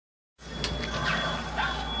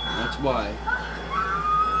why.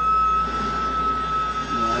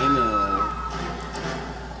 I know.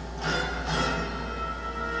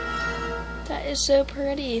 That is so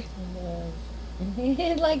pretty.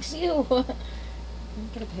 It likes you.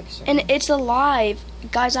 Get a picture. And it's alive.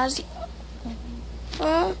 Guys, as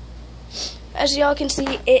y'all can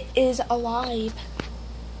see, it is alive.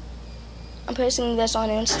 I'm posting this on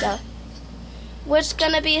Insta. What's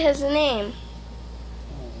gonna be his name?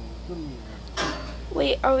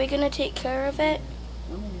 Wait, are we gonna take care of it?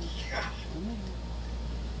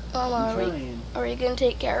 Mama, are we gonna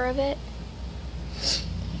take care of it?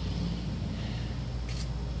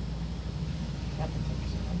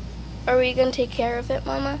 Are we gonna take care of it,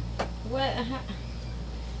 Mama? What?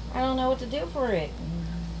 I don't know what to do for it.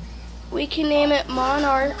 We can name it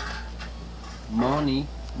Monarch. Monty.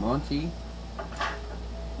 Monte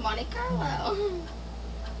Carlo.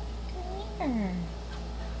 Come here.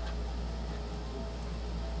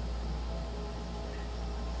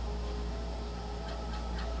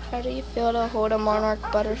 How do you feel to hold a monarch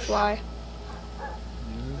butterfly?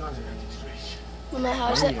 Mama,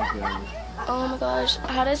 how's it? Oh my gosh,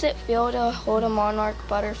 how does it feel to hold a monarch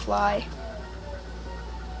butterfly?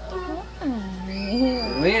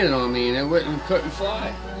 It landed on me and it couldn't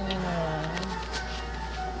fly.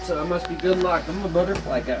 So it must be good luck. I'm a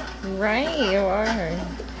butterfly guy. Right, you are.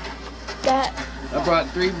 I brought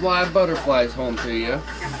 3 live butterflies home to you.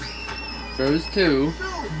 Those 2.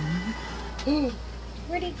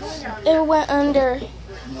 Where'd he go? It went under.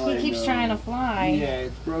 He keeps trying to fly. Yeah,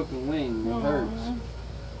 it's broken wing. It hurts.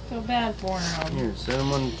 Feel bad for him. Here, set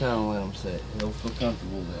him on the towel and let him sit. He'll feel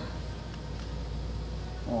comfortable there.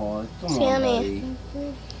 Oh, come Sammy, on,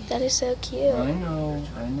 buddy. That is so cute. I know.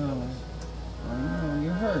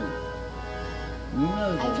 You're hurt. You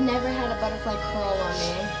know that. I've never had a butterfly crawl on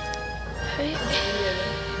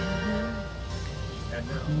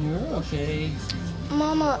me. You're okay.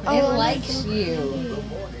 Mama, It likes you.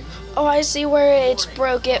 Oh, I see where it's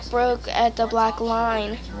broke. It broke at the black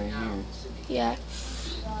line. Right here. Yeah.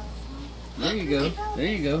 There you go. There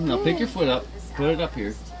you go. Now pick your foot up. Put it up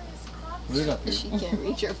here. Put it up here. She can't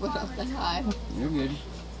reach her foot up that high. You're good.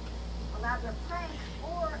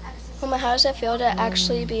 Mama, how does it feel to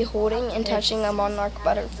actually be holding and touching a monarch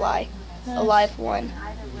butterfly? A live one.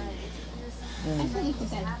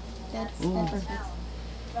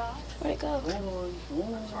 Where'd it go?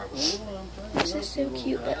 This is so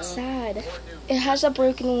cute but sad. It has a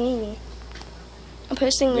broken wing. I'm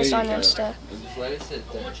posting this on Insta. Just let it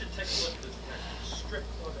sit there.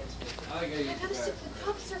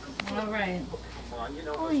 Alright.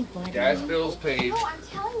 Gas bills paid.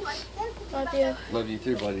 Love you. Love you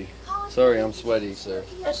too, buddy. Sorry, I'm sweaty, sir.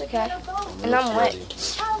 It's okay. And I'm wet.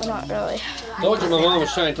 But not really. Told you my mom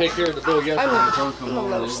was trying to take care of the bill yesterday. I'm The phone come a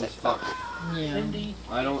home little and it was sick. fucked. Yeah.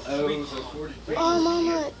 I don't owe so 43. Oh,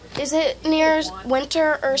 Mama. Is it near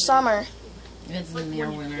winter or summer? It's near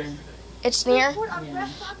winter. It's near? Yeah.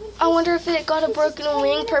 I wonder if it got a broken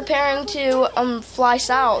wing preparing to fly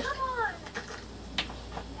south.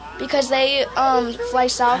 Because they fly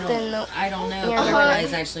south in the... I don't know if Near the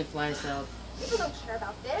butterflies actually fly south.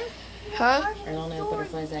 Huh? I don't know if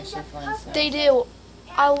butterflies actually fly south. They do.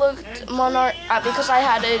 I looked monarch because I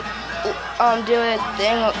had to do a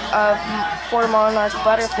thing for monarch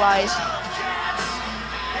butterflies.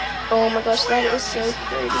 Oh my gosh, that is so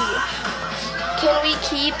pretty. Can we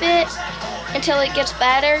keep it until it gets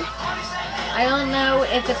better? I don't know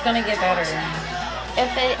if it's gonna get better.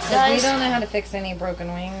 If it We does, don't know how to fix any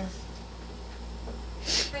broken wings.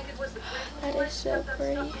 that is so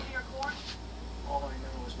pretty. All I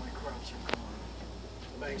know is my crops are gone.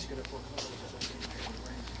 The bank's gonna foreclose if I can't pay the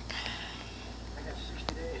rent. I got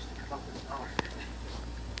 60 days to come up with an offer.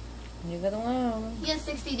 Leave it alone. He has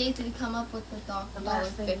 60 days to come up with the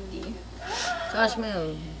 $1.50. Josh,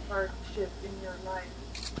 move. Hardship in your life.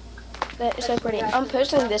 That is so pretty. I'm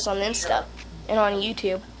posting this on Insta and on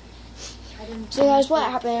YouTube. So guys, what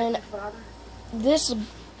happened? This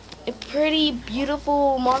pretty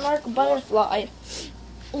beautiful monarch butterfly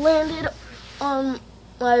landed on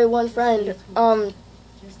my one friend, and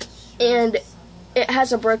it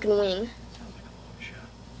has a broken wing.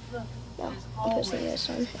 Yeah, I'm posting this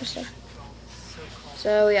on Insta.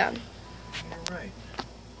 So yeah.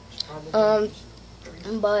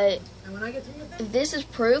 But this is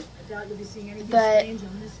proof that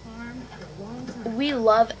we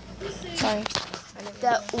love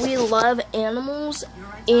animals,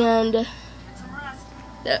 and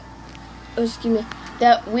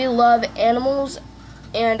that we love animals,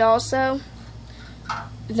 and also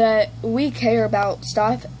that we care about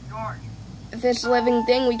stuff. If it's a living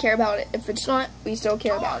thing, we care about it. If it's not, we still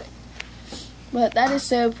care about it. But that is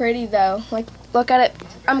so pretty though. Like, look at it.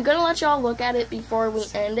 I'm gonna let y'all look at it before we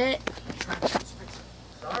end it.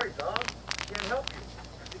 Sorry, dog. Can't help you.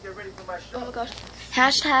 Have to get ready for my show. Oh my gosh.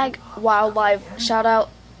 Hashtag wildlife. Shout out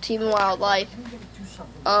Team Wildlife.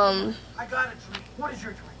 I got a drink. What is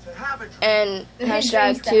your drink? To have a drink. And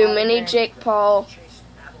hashtag to Mini Jake Paul.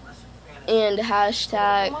 And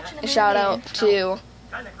hashtag shout out to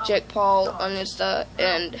Jake Paul on Insta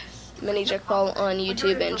and Mini Jake Paul on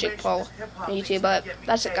YouTube and Jake Paul on YouTube. But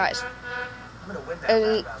that's it, guys.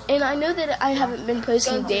 And I know that I haven't been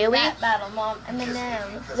posting daily. Rap battle, Mom.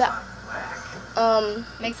 Eminem. That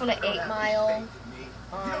Makes one an 8 Mile.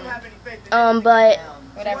 but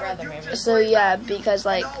Whatever other movie. so yeah, because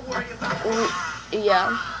like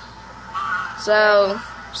yeah. So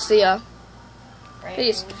see ya.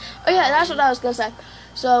 Peace. Oh yeah, that's what I was gonna say.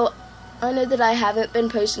 So I know that I haven't been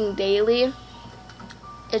posting daily.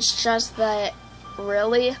 It's just that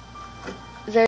really